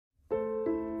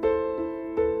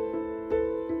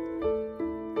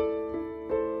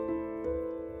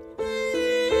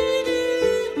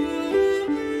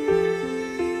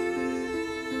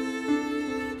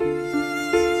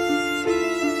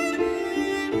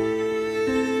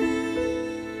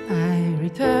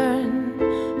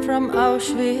from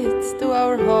Auschwitz to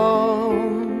our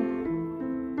home.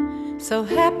 So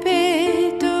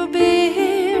happy to be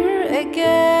here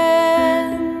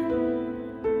again,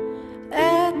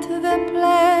 at the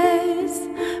place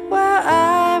where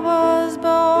I was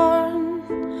born,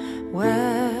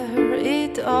 where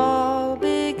it all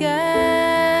began,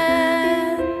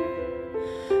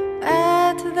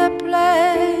 at the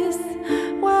place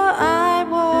where I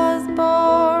was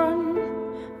born,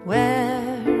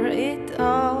 where it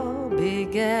all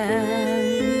began.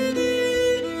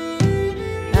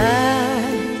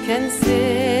 I can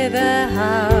see the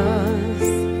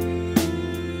house.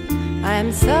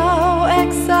 I'm so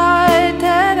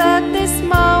excited at this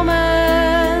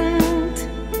moment.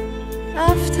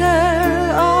 After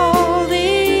all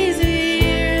these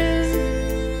years,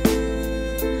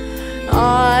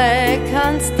 I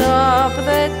can't stop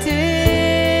the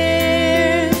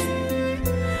tears.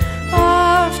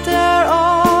 After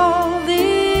all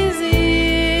these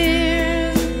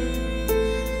years,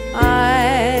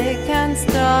 I can't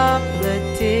stop the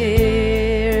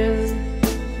tears.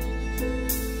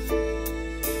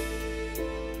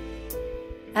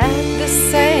 At the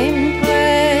same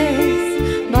place,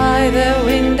 by the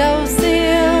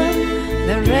windowsill,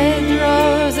 the red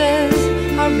roses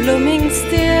are blooming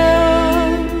still,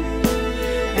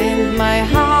 and my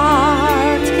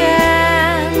heart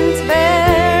can't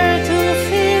bear to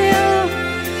feel,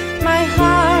 my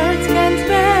heart can't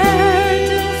bear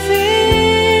to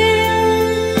feel,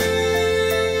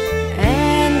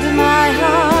 and my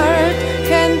heart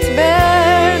can't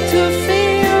bear to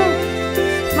feel,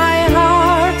 my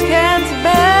heart can't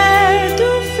bear to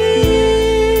feel.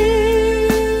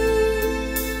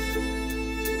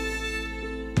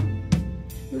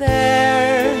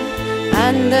 There,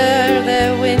 under the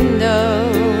window,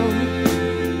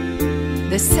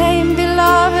 the same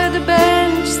beloved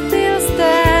bench still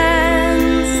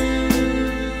stands.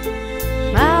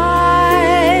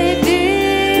 My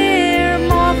dear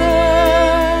mother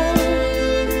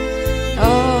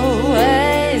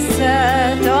always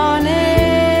sat on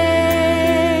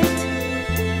it.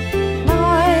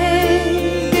 My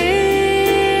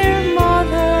dear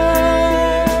mother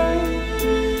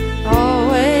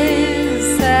always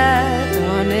sat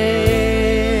on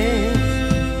it.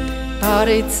 But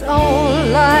it's all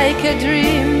like a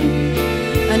dream,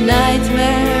 a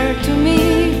nightmare to me,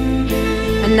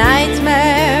 a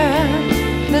nightmare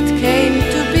that came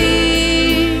to be.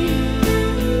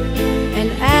 And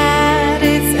at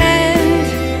its end,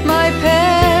 my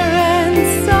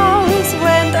parents' souls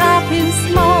went up in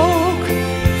smoke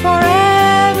forevermore.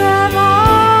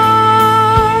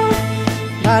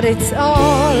 But it's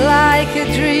all like a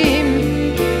dream,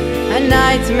 a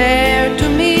nightmare to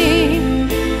me,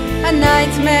 a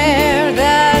nightmare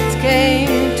that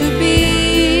came to be.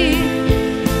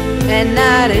 And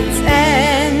at its